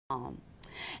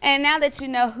And now that you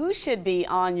know who should be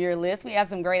on your list, we have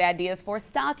some great ideas for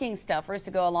stocking stuffers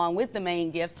to go along with the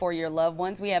main gift for your loved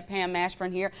ones. We have Pam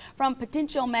Mashburn here from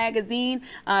Potential Magazine.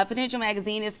 Potential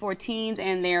Magazine is for teens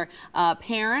and their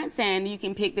parents, and you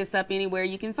can pick this up anywhere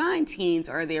you can find teens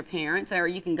or their parents, or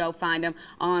you can go find them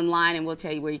online, and we'll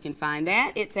tell you where you can find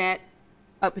that. It's at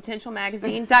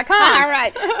potentialmagazine.com. All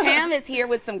right. Pam is here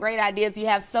with some great ideas. You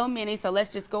have so many, so let's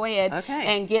just go ahead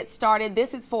and get started.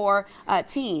 This is for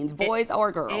teens, boys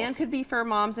or girls. And could be for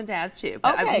moms and dads too.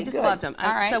 But Okay, we just good. loved them.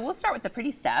 All right. So we'll start with the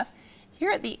pretty stuff.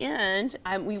 Here at the end,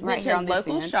 we went here to on this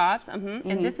local end. shops, and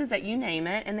this is at You Name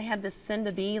It, and they have this Send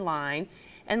a Bee line.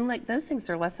 And like those things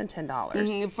are less than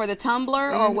 $10. For the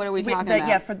tumbler, or what are we talking about?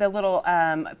 Yeah, for the little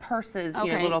purses,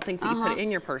 you know, little things that you put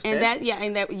in your purses. And that,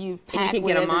 and that you pack and you can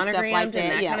with get a and stuff like that.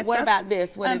 and that kind of What stuff. about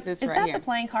this? What is this right here? Is that the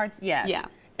playing cards? Yes. Yeah.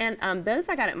 And those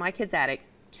I got at My Kids Attic.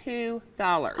 $2.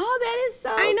 Oh, that is so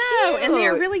I know, cute. and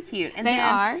they're really cute. And they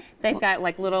are. They've got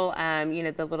like little, you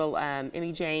know, the little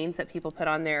Emmy Janes that people put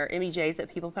on their Jays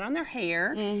that people put on their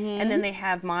hair, and then they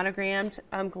have monogrammed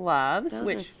gloves, Those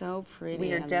which are so pretty.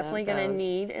 we are definitely going to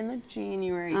need in the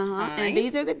January time. And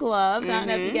these are the gloves. I don't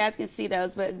know if you guys can see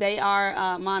those, but they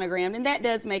are monogrammed, and that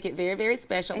does make it very, very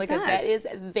special because that is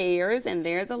theirs and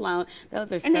theirs alone.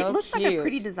 Those are so cute. And it looks like a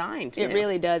pretty design too. It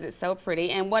really does. It's so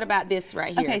pretty. And what about this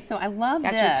right here? Okay, so I love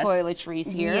this. Got your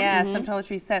toiletries here. Yeah, some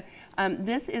toiletries. So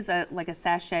this is like a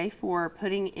sachet for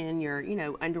putting in your, you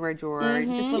know, underwear drawer, just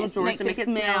little drawers to make it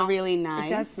smell really nice.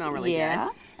 It does smell really good.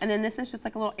 And then this is just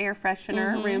like a little air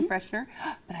freshener, room freshener.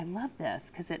 But I love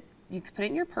this because you can put it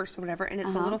in your purse or whatever, and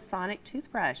it's a little sonic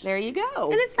toothbrush. There you go.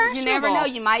 And it's fashionable. You never know.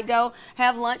 You might go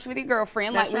have lunch with your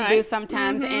girlfriend like we do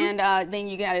sometimes, and then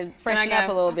you got to freshen up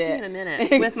a little bit. In a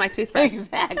minute with my toothbrush.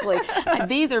 Exactly.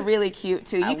 These are really cute,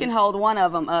 too. You can hold one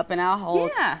of them up, and I'll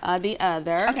hold the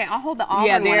other. Okay, I'll hold the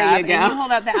Auburn there one up, you go. and you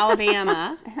hold up the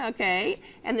Alabama. Okay.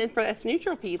 And then for us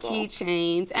neutral people.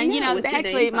 Keychains. And, you know,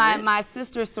 actually, my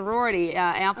sister's sorority,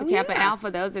 Alpha Kappa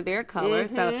Alpha, those are their colors,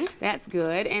 so that's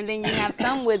good. And then you have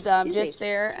some with just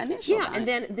their initials. Yeah, and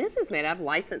then this is made out of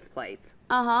license plates.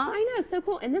 I know, so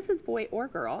cool. And this is boy or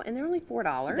girl, and they're only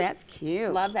 $4. That's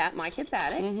cute. Love that. My Kids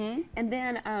Attic. And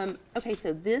then, okay,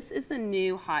 so this is the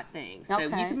new hot thing. So you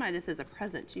can buy this as a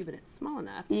present too, but it's small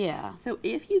enough. Yeah. So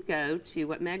if you go to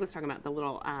what Meg was talking about, the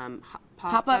little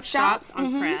pop-up shops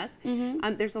on Press,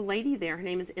 there's a lady there. Her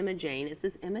name is Emma Jane. It's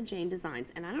this Emma Jane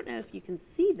Designs, and I don't know if you can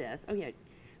see this. Oh yeah.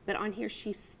 But on here,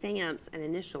 she stamps an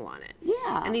initial on it.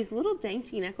 Yeah. And these little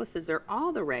dainty necklaces are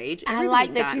all the rage. I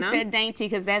like that you said dainty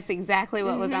because that's exactly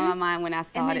what was on my mind when I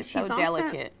saw it. It's so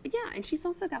delicate. Yeah, and she's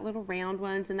also got little round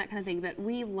ones and that kind of thing. But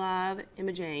we love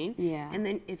Emma Jane. Yeah. And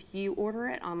then if you order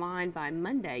it online by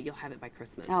Monday, you'll have it by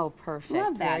Christmas. Oh, perfect.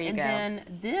 Love that. There you go. And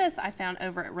then this I found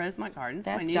over at Rosemont Gardens,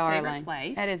 that's my new favorite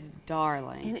place. That is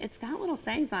darling. And it's got little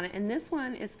sayings on it. And this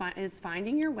one is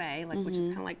Finding Your Way, like which is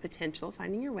kind of like potential,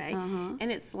 finding your way.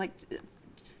 And it's like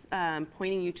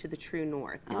pointing you to the true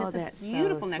north. And that's a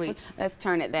beautiful so necklace. Sweet. Let's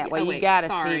turn it that way. You got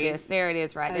to see this. There it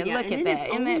is right there. Yeah. Look at that.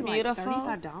 Isn't that beautiful?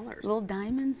 Like $35. Little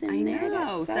diamonds in there. I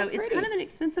know. So it's kind of an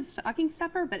expensive stocking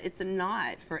stuffer, but it's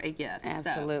not for a gift.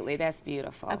 Absolutely. That's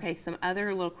beautiful. Okay, some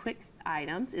other little quick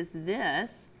items is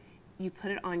this. You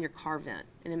put it on your car vent,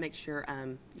 and it makes your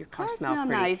car smell pretty.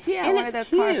 Nice. Yeah, and one of those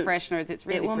car fresheners. It's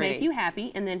really pretty. It will make you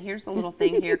happy. And then here's a little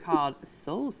thing here called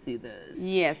Soul Soothers.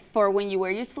 Yes, for when you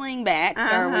wear your slingbacks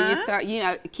or when you start, you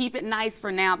know, keep it nice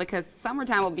for now because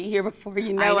summertime will be here before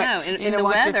you know it. And the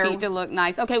want your feet to look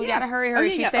nice. Okay, we got to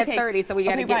hurry. She said 30, so we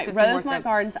got to get to some more stuff. Rosemont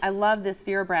Gardens. I love this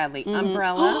Vera Bradley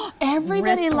umbrella.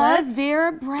 Everybody loves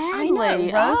Vera Bradley. I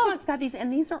know. Rosemont's got these,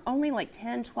 and these are only like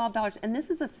 $10, $12. And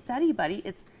this is a study buddy.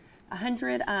 It's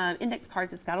 100 index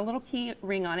cards. It's got a little key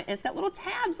ring on it. And it's got little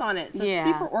tabs on it. So it's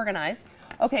super organized.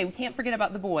 Okay, we can't forget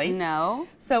about the boys. No.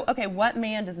 So, okay, what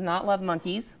man does not love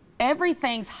monkeys?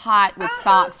 Everything's hot with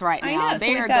socks right now. I know.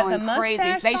 They are going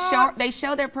crazy. They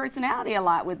show their personality a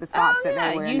lot with the socks that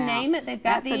they're wearing you now. name it, they've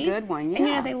got these. That's a good one, yeah. And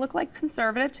you know, they look like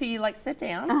conservative till you like sit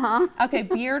down. Okay,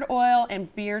 beard oil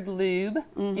and beard lube.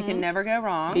 You can never go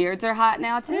wrong. Beards are hot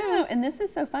now too. Oh, and this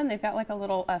is so fun. They've got like a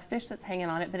little fish that's hanging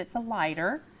on it, but it's a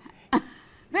lighter.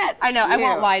 I know, I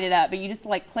won't light it up, but you just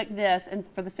like click this, and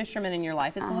for the fishermen in your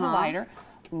life, it's a little lighter.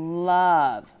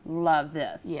 Love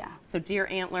this. Yeah. So deer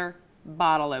antler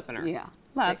bottle opener. Yeah.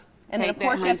 Love. And then, of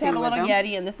course, you have to have a little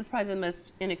Yeti, and this is probably the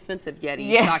most inexpensive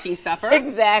Yeti stocking stuffer.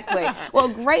 Exactly. Well,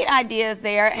 great ideas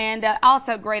there, and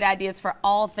also great ideas for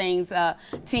all things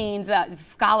teens,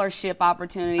 scholarship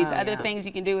opportunities, other things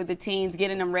you can do with the teens,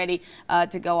 getting them ready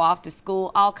to go off to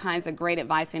school. All kinds of great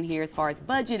advice in here as far as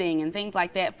budgeting and things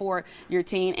like that for your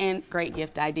teen, and great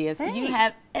gift ideas. Thanks. You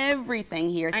have everything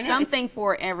here, something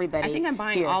for everybody. I think I'm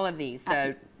buying all of these,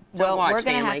 so well, watch, we're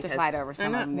going to family, have to fight over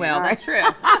some of them. Well, that's true.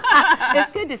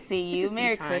 It's good to see you.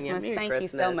 Merry Merry Christmas. Merry Thank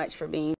Christmas. you so much for being